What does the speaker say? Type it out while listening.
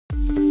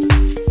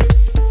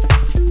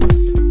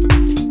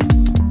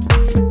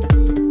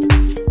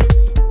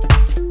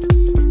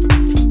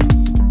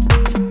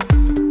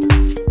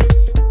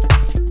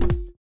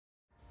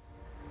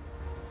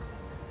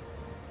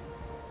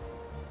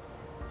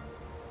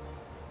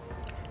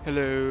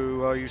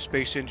Hello, all you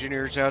space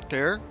engineers out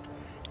there.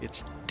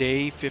 It's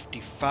day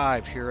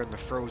 55 here in the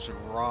frozen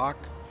rock,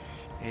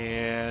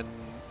 and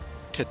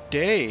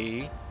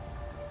today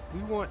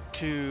we want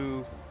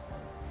to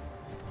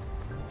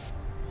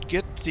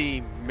get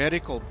the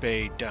medical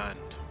bay done.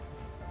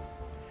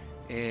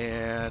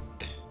 And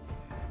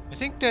I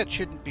think that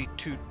shouldn't be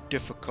too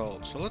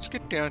difficult. So let's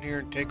get down here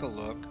and take a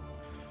look.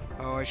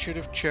 Oh, I should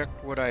have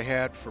checked what I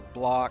had for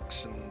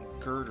blocks and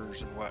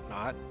girders and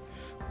whatnot.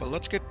 But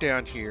let's get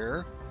down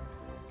here.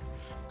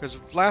 Because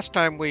last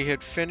time we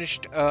had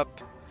finished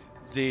up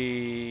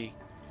the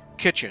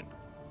kitchen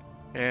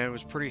and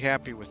was pretty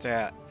happy with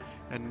that.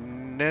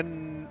 And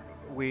then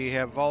we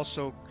have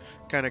also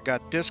kind of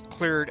got this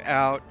cleared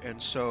out, and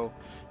so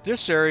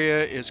this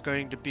area is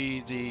going to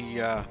be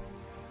the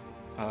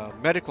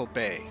medical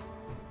bay.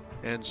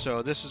 And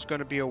so this is going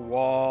to be a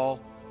wall.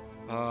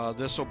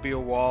 This will be a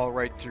wall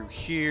right through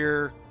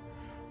here.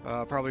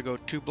 Probably go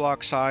 2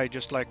 blocks high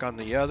just like on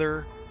the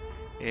other.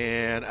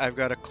 And I've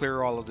got to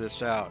clear all of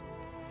this out.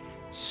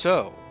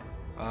 So,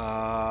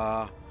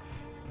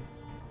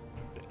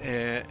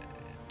 and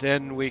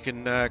then we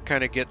can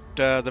kind of get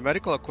the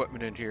medical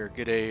equipment in here,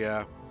 get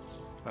a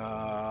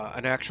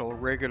an actual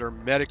regular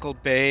medical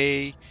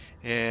bay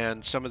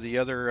and some of the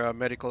other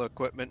medical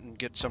equipment, and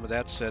get some of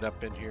that set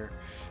up in here.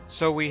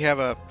 So we have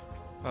a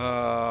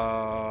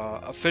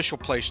official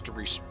place to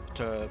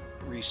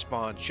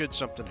respawn should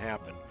something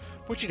happen,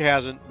 which it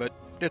hasn't, but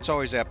it's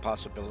always that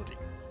possibility.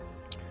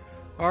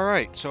 All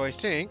right, so I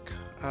think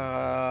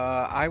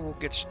I will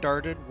get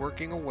started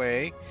working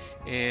away,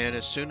 and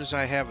as soon as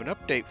I have an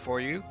update for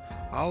you,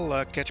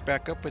 I'll catch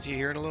back up with you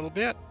here in a little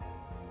bit.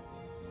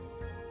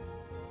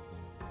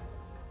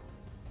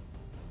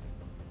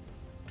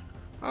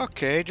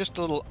 Okay, just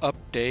a little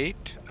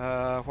update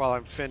while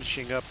I'm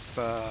finishing up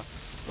the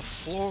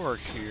floor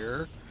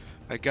here.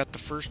 I got the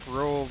first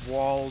row of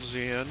walls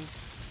in,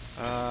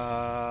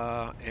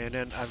 and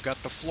then I've got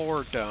the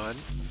floor done.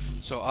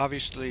 So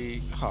obviously,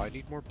 I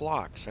need more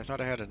blocks. I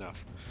thought I had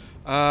enough.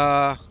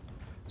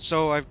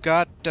 So I've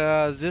got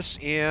this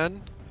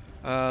in.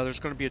 There's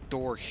going to be a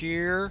door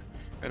here,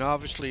 and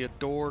obviously a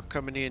door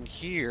coming in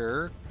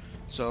here.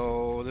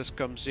 So this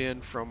comes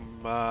in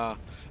from,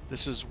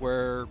 this is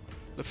where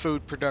the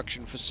food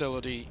production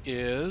facility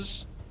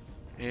is.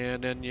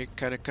 And then you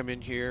kind of come in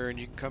here, and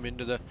you can come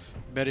into the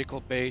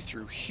medical bay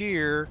through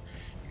here.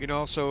 You can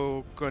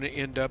also going to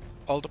end up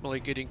ultimately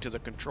getting to the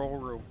control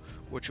room,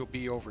 which will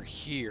be over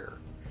here.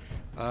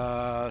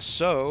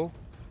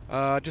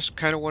 Just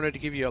kind of wanted to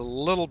give you a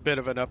little bit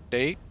of an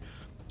update.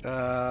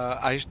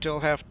 I still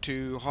have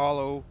to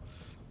hollow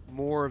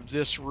more of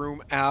this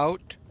room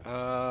out.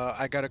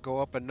 I got to go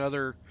up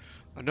another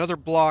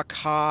block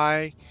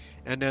high,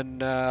 and then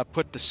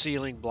put the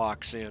ceiling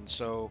blocks in.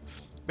 So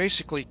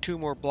basically 2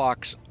 more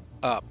blocks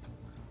up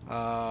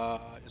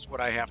is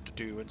what I have to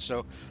do. And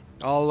so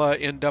I'll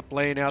end up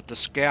laying out the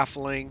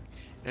scaffolding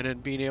and then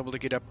being able to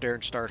get up there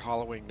and start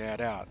hollowing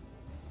that out.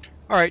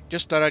 Alright,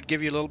 just thought I'd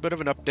give you a little bit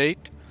of an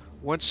update.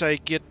 Once I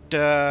get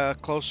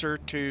closer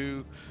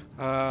to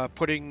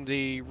putting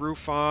the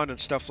roof on and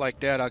stuff like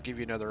that, I'll give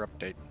you another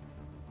update.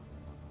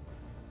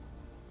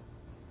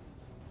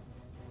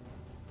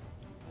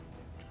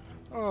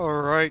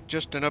 Alright,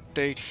 just an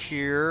update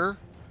here.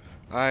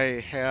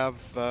 I have,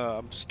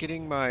 I'm just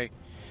getting my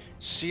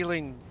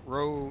ceiling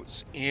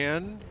rows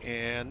in,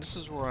 and this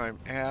is where I'm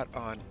at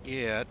on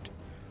it.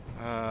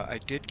 I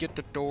did get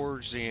the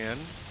doors in.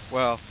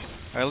 Well,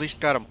 I at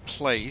least got them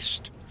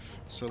placed.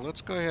 So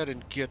let's go ahead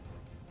and get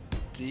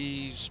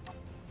these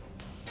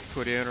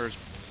put in, or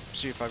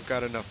see if I've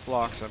got enough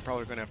blocks. I'm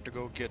probably going to have to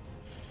go get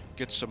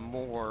some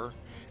more.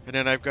 And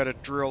then I've got to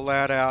drill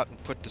that out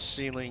and put the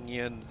ceiling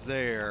in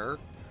there.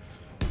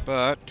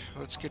 But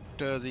let's get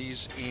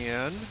these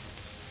in,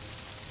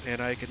 and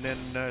I can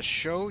then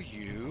show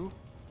you,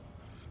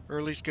 or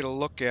at least get a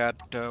look at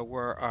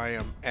where I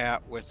am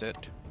at with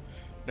it.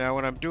 Now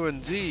when I'm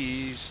doing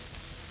these,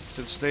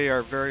 since they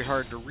are very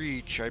hard to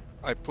reach,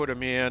 I put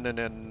them in and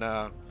then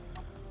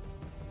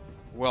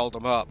weld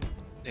them up.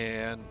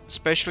 And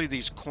especially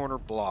these corner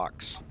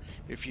blocks,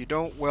 if you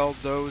don't weld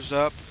those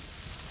up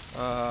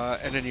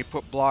and then you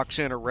put blocks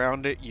in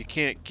around it, you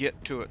can't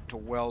get to it to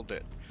weld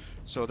it.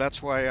 So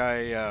that's why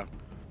I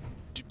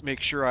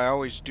make sure I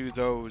always do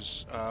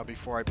those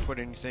before I put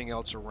anything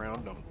else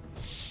around them.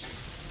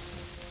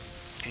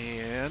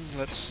 And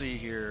let's see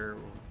here.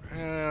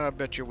 I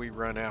bet you we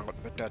run out,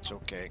 but that's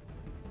okay.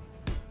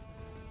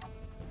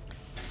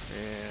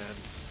 And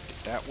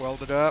get that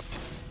welded up.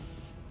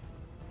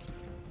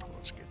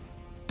 Let's get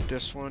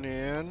this one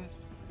in.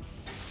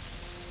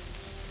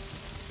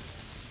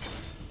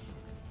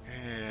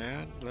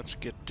 And let's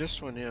get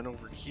this one in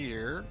over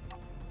here.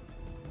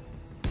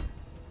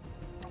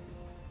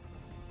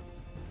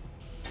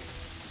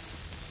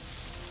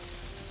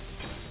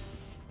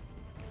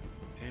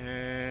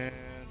 And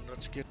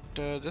let's get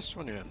this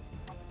one in.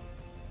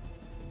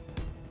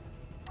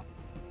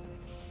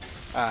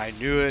 I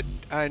knew it.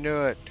 I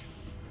knew it.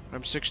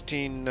 I'm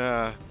 16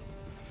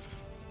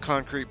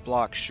 concrete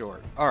blocks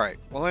short. Alright,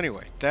 well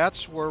anyway,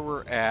 that's where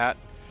we're at.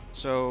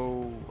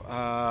 So,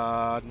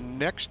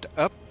 next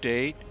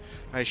update,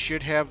 I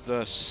should have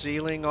the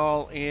ceiling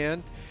all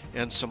in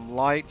and some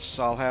lights.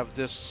 I'll have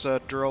this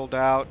drilled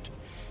out,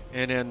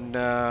 and then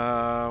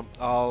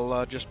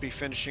I'll just be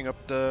finishing up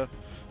the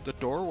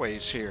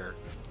doorways here.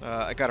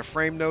 I got to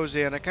frame those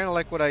in. I kind of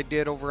like what I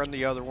did over on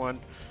the other one,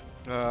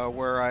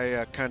 where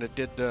I kind of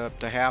did the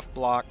half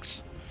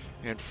blocks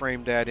and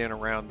framed that in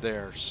around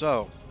there.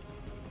 So,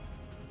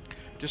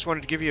 just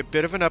wanted to give you a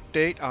bit of an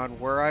update on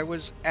where I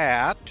was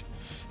at,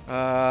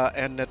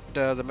 and that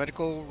the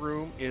medical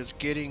room is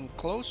getting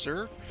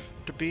closer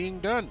to being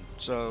done.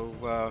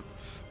 So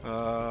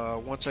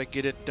once I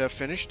get it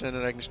finished, then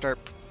I can start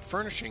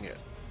furnishing it.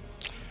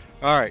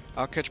 Alright,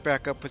 I'll catch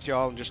back up with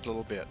y'all in just a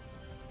little bit.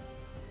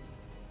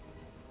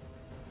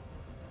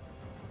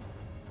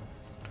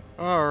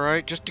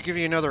 Alright, just to give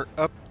you another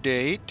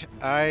update,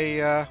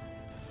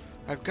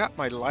 I've got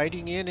my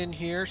lighting in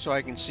here so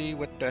I can see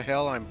what the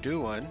hell I'm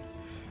doing.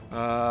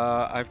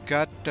 I've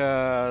got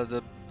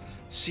the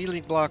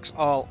ceiling blocks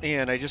all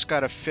in. I just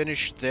got to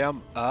finish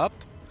them up.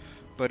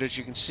 But as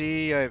you can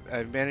see,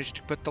 I've managed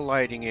to put the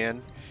lighting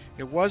in.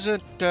 It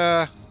wasn't,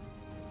 yeah,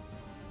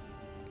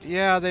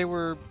 they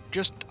were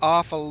just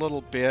off a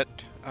little bit.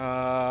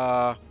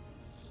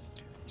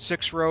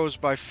 6 rows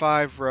by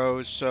 5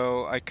 rows,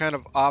 so I kind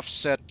of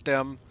offset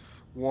them,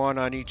 one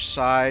on each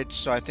side.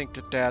 So I think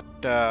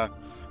that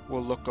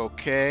will look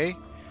okay.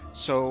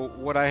 So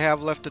what I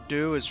have left to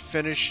do is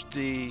finish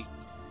the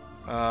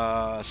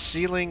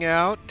ceiling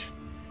out,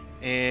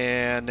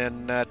 and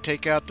then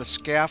take out the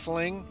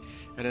scaffolding,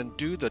 and then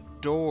do the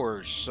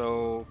doors.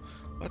 So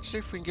let's see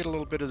if we can get a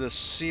little bit of the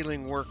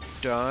ceiling work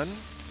done.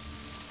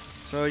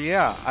 So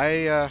yeah,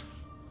 I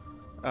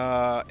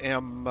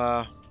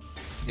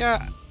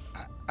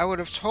I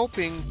was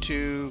hoping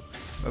to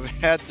have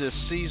had this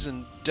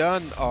season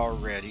done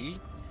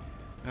already,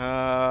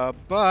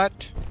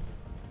 but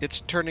it's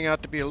turning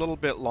out to be a little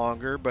bit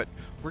longer, but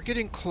we're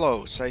getting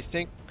close. I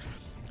think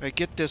I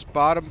get this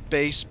bottom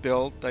base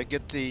built, I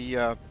get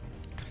the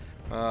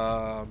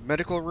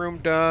medical room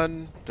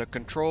done, the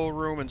control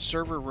room and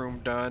server room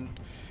done,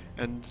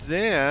 and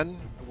then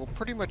we'll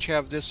pretty much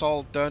have this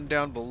all done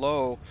down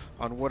below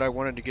on what I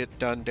wanted to get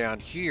done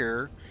down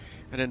here,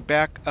 and then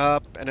back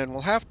up, and then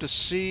we'll have to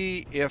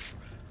see if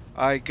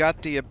I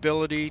got the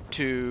ability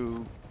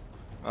to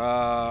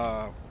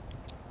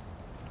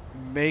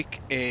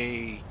make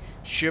a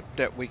ship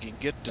that we can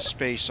get to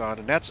space on,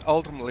 and that's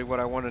ultimately what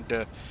I wanted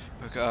to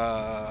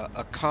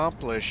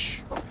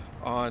accomplish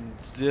on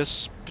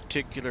this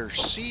particular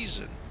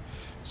season.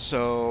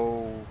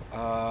 So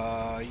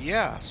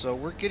yeah, so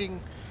we're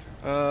getting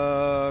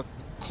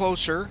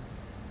closer,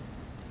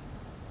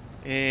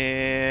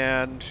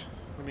 and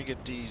let me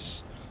get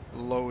these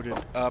loaded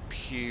up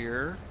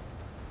here.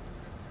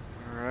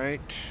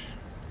 Alright,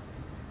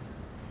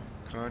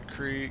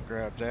 concrete,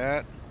 grab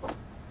that.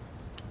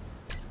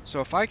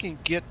 So if I can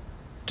get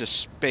to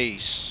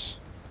space,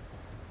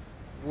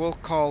 we'll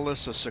call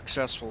this a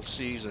successful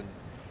season.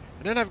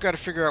 And then I've got to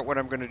figure out what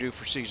I'm going to do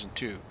for Season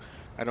 2.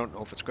 I don't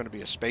know if it's going to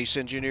be a Space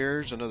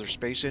Engineers, another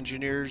Space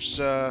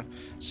Engineers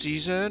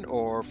season,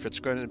 or if it's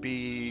going to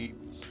be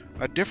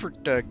a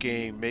different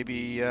game,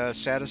 maybe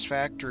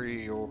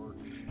Satisfactory or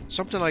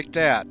something like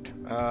that.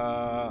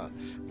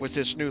 With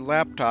this new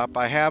laptop,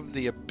 I have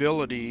the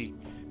ability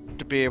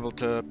to be able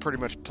to pretty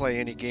much play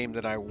any game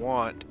that I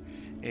want.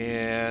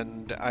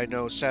 And I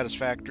know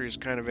Satisfactory is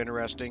kind of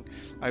interesting.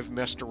 I've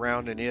messed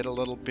around in it a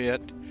little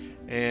bit,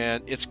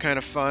 and it's kind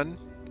of fun.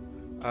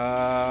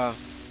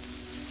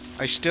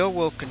 I still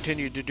will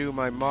continue to do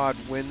my mod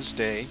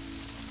Wednesday,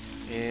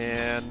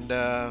 and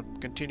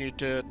continue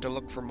to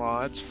look for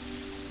mods.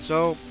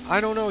 So I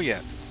don't know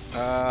yet.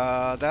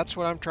 That's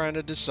what I'm trying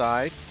to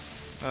decide.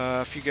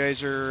 If you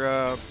guys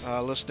are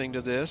listening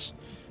to this,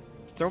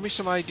 throw me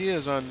some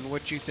ideas on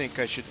what you think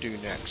I should do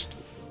next.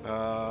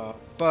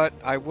 But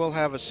I will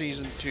have a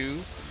Season 2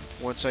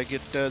 once I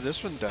get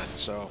this one done.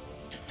 So,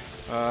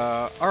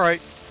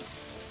 alright,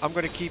 I'm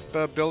going to keep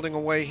building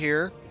away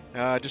here.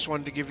 Just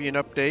wanted to give you an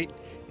update.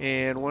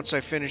 And once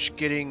I finish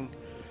getting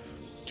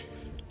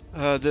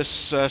this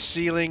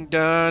ceiling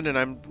done and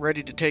I'm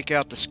ready to take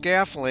out the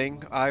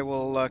scaffolding, I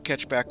will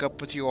catch back up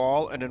with you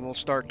all, and then we'll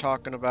start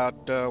talking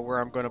about where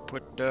I'm going to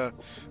put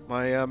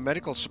my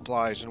medical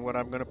supplies and what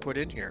I'm going to put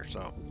in here.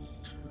 So,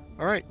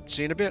 alright,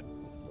 see you in a bit.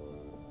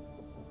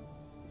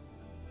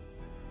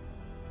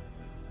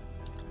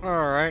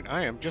 Alright,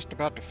 I am just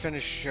about to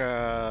finish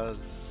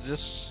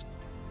this,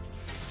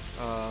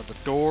 the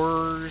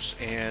doors,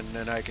 and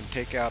then I can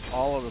take out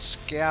all of the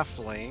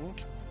scaffolding.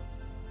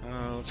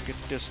 Let's get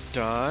this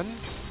done,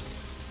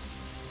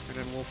 and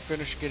then we'll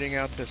finish getting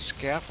out this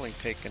scaffolding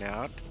taken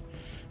out.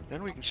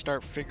 Then we can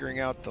start figuring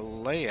out the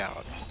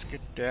layout. Let's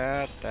get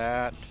that.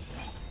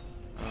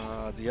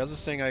 The other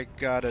thing I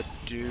gotta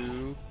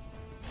do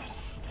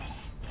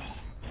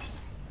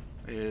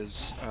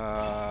is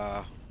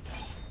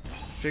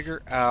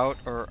figure out,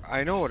 or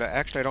I know what,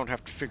 actually I don't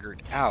have to figure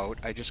it out,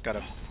 I just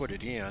gotta put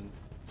it in.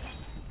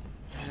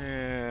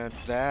 And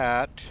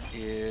that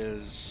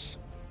is...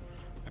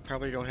 I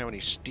probably don't have any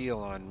steel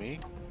on me.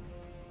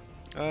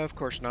 Of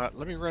course not.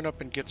 Let me run up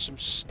and get some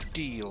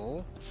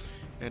steel,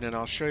 and then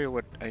I'll show you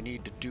what I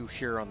need to do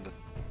here on the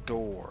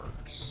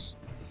doors.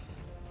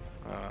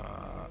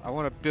 I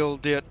want to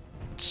build it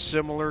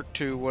similar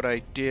to what I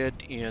did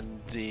in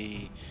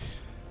the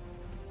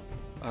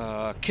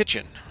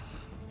kitchen,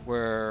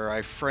 where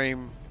I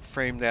frame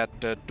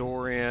that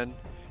door in,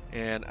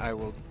 and I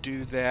will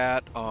do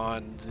that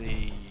on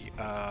the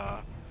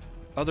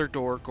other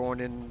door going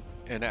in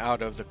and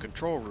out of the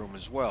control room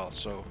as well.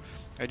 So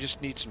I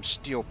just need some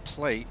steel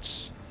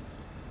plates,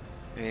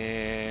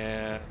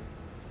 and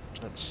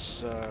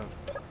let's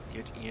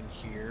get in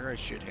here. I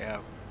should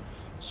have,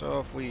 so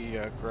if we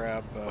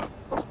grab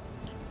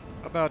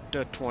about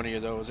 20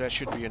 of those, that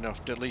should be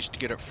enough to at least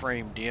get it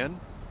framed in,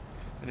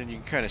 and then you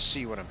can kind of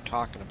see what I'm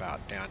talking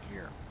about down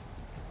here.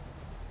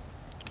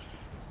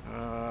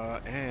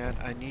 And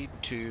I need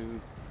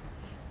to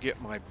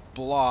get my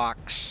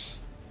blocks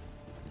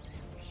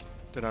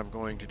that I'm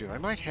going to do. I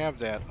might have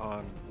that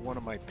on one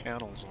of my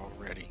panels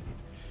already,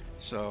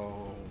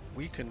 so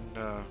we can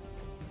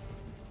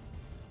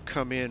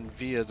come in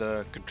via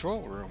the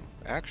control room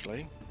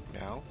actually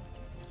now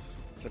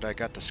that I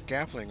got the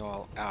scaffolding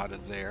all out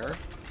of there.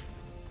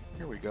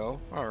 Here we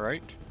go.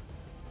 Alright,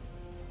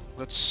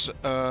 let's 2,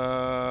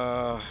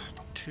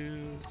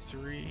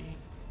 3.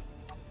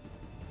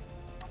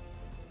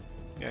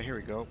 Yeah, here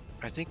we go.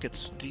 I think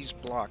it's these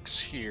blocks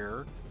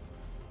here.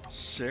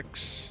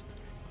 6.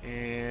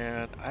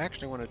 And I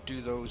actually want to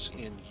do those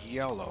in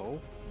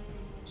yellow.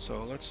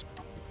 So let's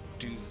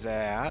do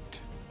that.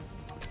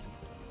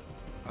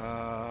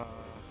 I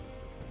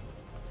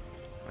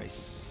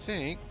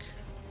think...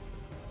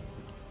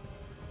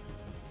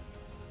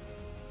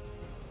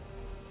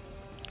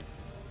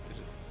 Is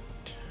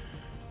it...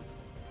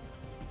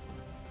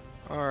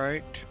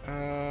 Alright.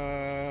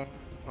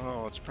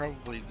 Oh, it's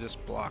probably this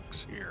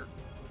block's here.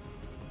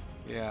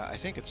 Yeah, I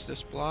think it's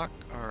this block.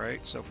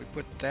 Alright, so if we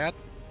put that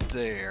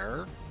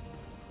there,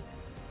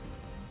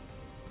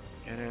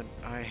 and then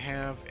I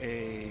have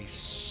a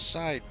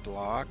side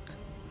block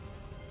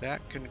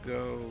that can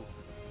go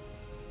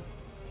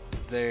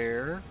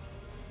there,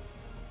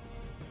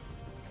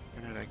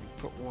 and then I can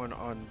put one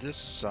on this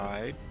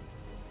side.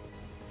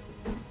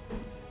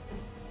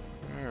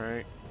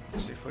 Alright,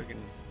 let's see if I can...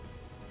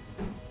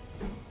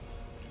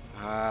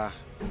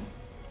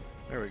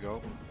 there we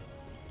go.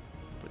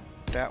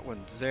 That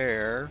one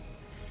there,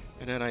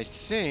 and then I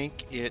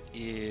think it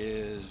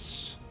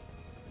is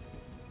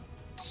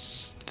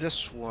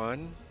this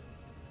one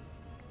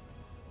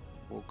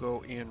will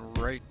go in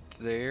right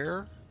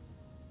there,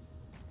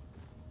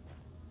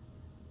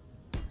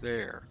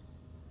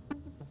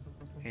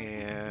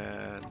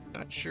 and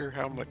not sure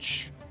how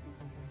much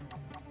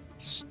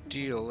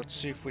steel. Let's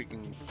see if we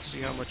can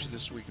see how much of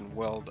this we can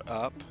weld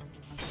up.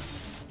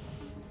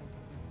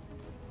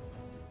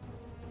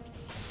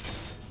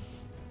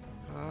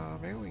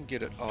 Maybe we can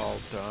get it all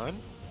done.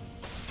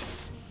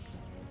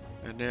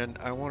 And then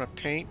I want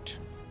to paint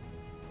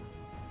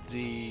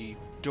the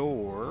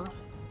door.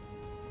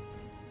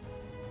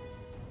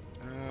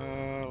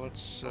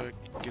 Let's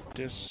get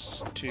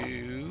this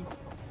to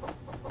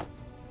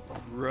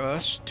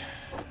rust.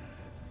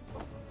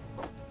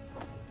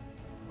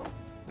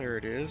 There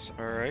it is.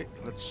 Alright,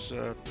 let's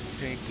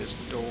paint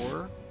this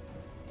door.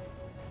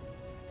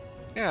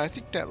 Yeah, I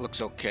think that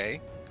looks okay.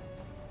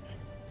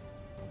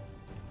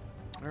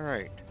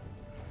 Alright,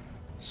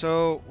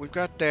 so we've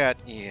got that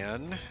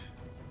in.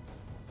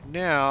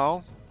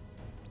 Now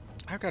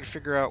I've got to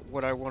figure out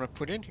what I want to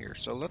put in here.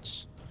 So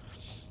let's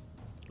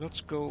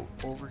go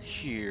over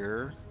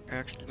here.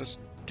 Actually, let's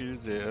do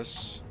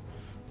this.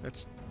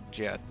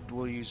 Yeah,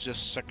 we'll use this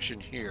section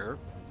here.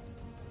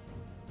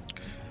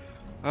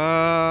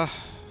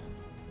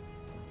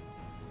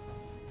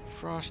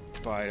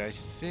 Frostbite, I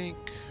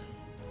think.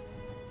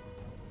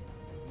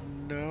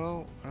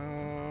 No,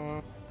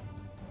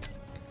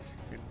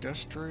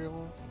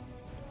 industrial.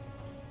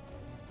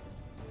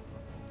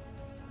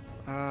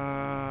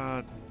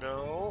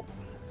 No.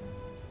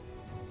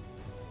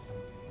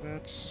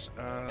 That's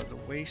the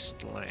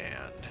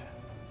wasteland.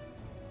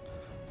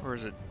 Or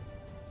is it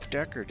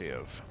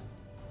decorative?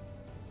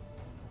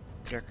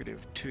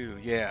 Decorative 2.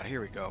 Yeah,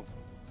 here we go.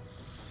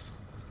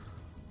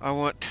 I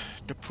want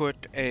to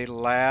put a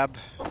lab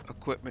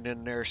equipment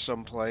in there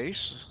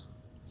someplace.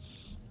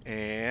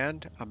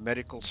 And a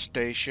medical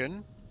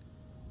station.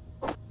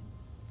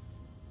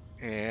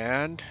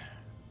 And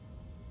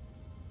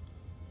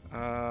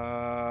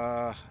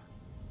I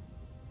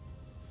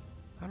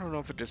don't know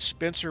if a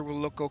dispenser will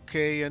look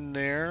okay in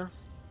there.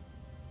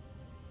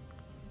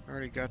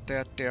 Already got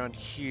that down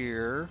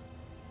here.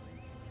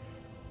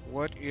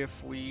 What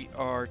if we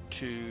are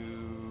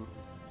to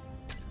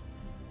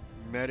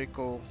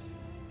medical?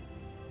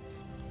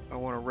 I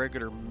want a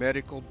regular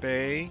medical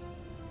bay,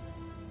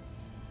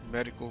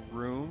 medical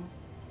room.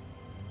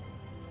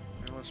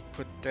 And let's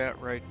put that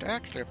right.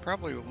 Actually, I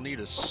probably will need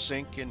a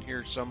sink in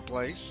here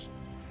someplace.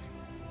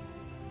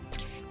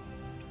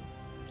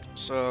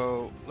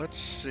 So let's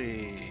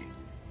see.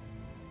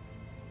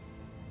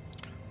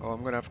 Oh,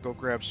 I'm gonna have to go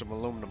grab some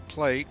aluminum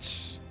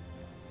plates,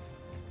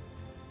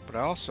 but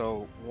I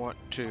also want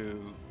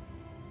to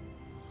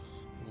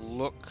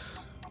look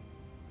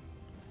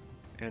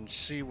and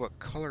see what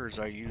colors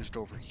I used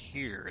over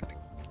here.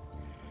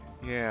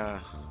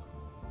 Yeah,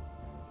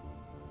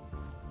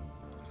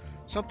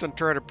 something to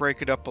try to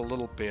break it up a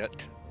little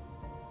bit.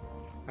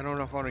 I don't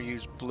know if I want to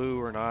use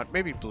blue or not.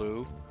 Maybe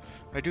blue.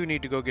 I do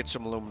need to go get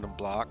some aluminum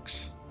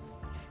blocks.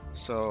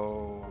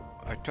 So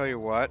I tell you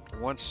what,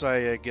 once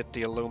I get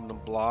the aluminum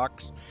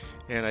blocks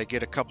and I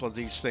get a couple of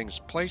these things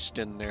placed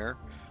in there,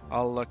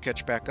 I'll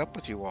catch back up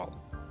with you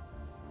all.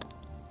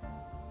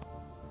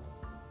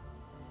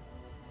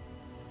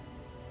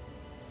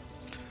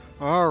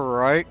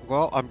 Alright,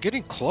 well, I'm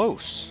getting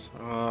close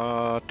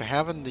to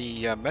having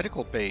the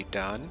medical bay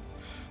done.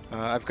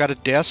 I've got a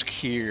desk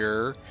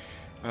here.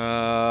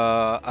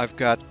 I've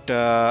got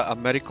a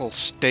medical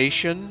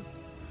station,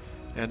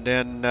 and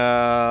then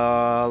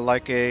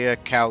like a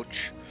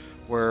couch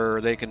where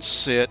they can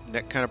sit, and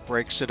that kind of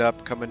breaks it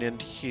up coming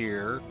into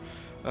here.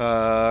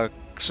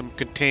 Some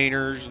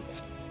containers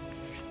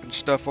and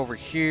stuff over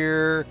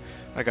here.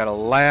 I got a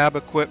lab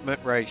equipment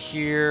right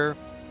here,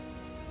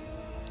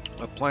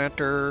 a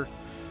planter,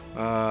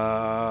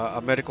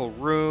 a medical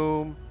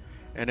room,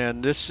 and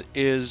then this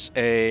is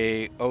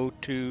a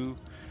O2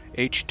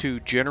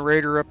 H2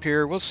 generator up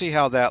here. We'll see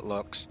how that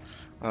looks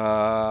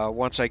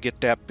once I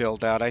get that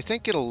built out. I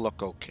think it'll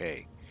look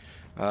okay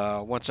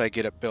once I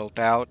get it built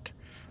out.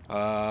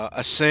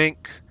 A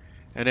sink,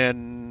 and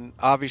then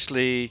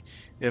obviously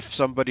if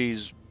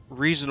somebody's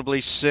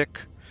reasonably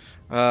sick,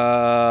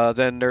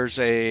 then there's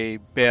a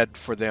bed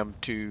for them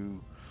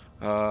to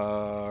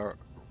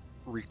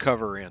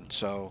recover in.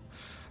 So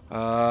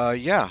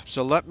yeah,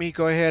 so let me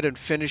go ahead and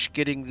finish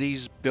getting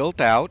these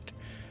built out,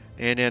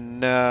 and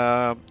then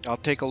I'll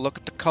take a look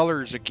at the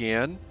colors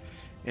again,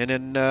 and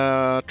then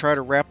try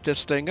to wrap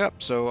this thing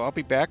up. So I'll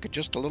be back in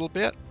just a little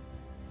bit.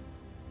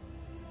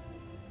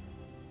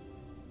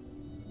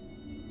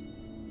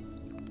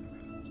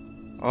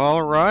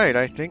 Alright,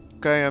 I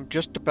think I am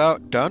just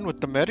about done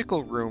with the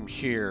medical room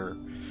here.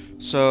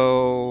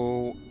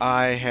 So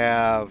I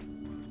have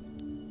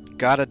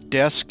got a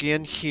desk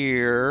in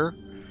here,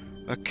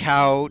 a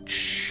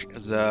couch,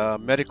 the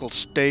medical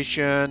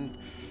station.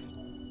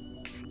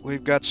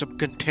 We've got some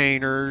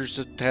containers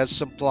that has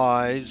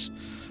supplies.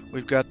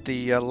 We've got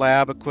the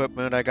lab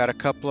equipment. I got a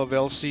couple of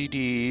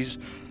LCDs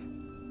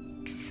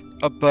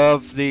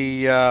above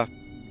the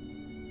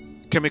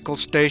chemical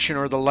station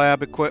or the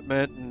lab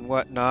equipment and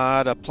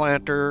whatnot. A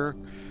planter.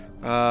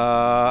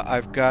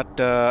 I've got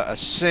a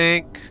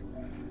sink.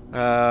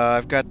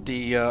 I've got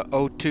the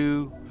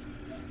O2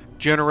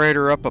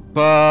 generator up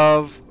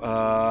above,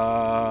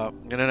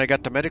 and then I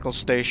got the medical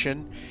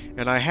station,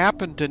 and I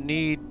happen to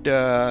need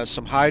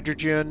some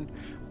hydrogen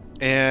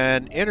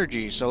and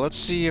energy. So let's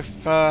see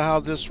if how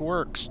this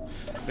works.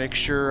 Make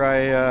sure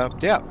I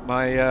yeah,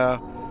 my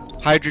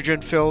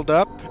hydrogen filled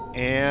up,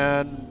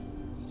 and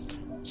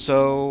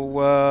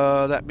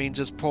so that means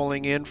it's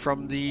pulling in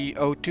from the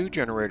O2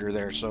 generator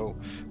there. So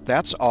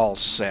that's all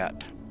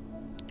set.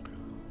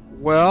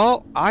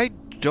 Well, I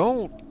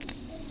don't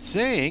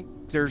think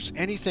there's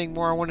anything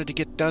more I wanted to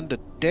get done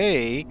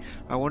today.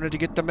 I wanted to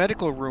get the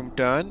medical room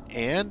done,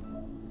 and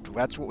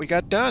that's what we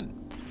got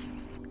done.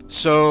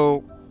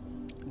 So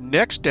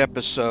next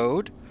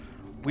episode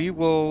we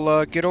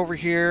will get over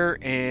here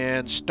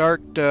and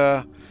start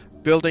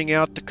building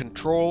out the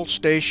control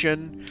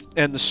station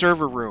and the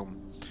server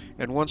room.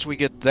 And once we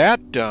get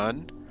that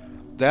done,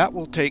 that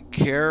will take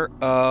care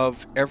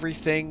of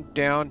everything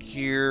down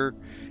here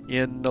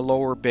in the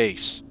lower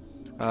base.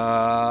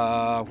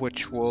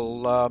 Which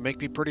will make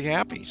me pretty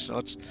happy. So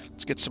let's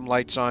get some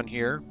lights on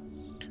here.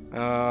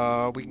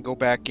 We can go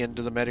back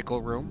into the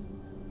medical room.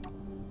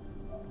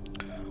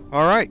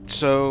 Alright,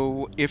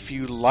 so if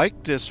you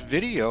like this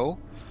video,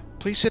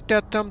 please hit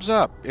that thumbs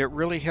up. It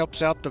really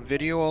helps out the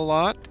video a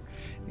lot.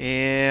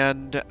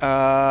 And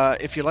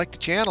if you like the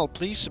channel,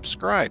 please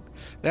subscribe.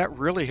 That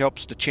really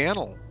helps the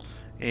channel.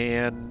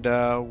 And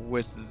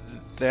with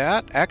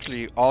that,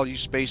 actually, all you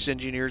space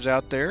engineers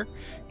out there,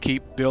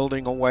 keep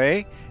building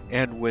away.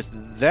 And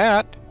with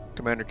that,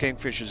 Commander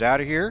Kingfish is out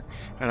of here,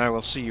 and I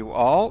will see you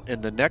all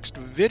in the next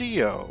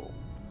video.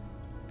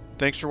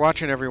 Thanks for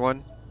watching,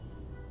 everyone.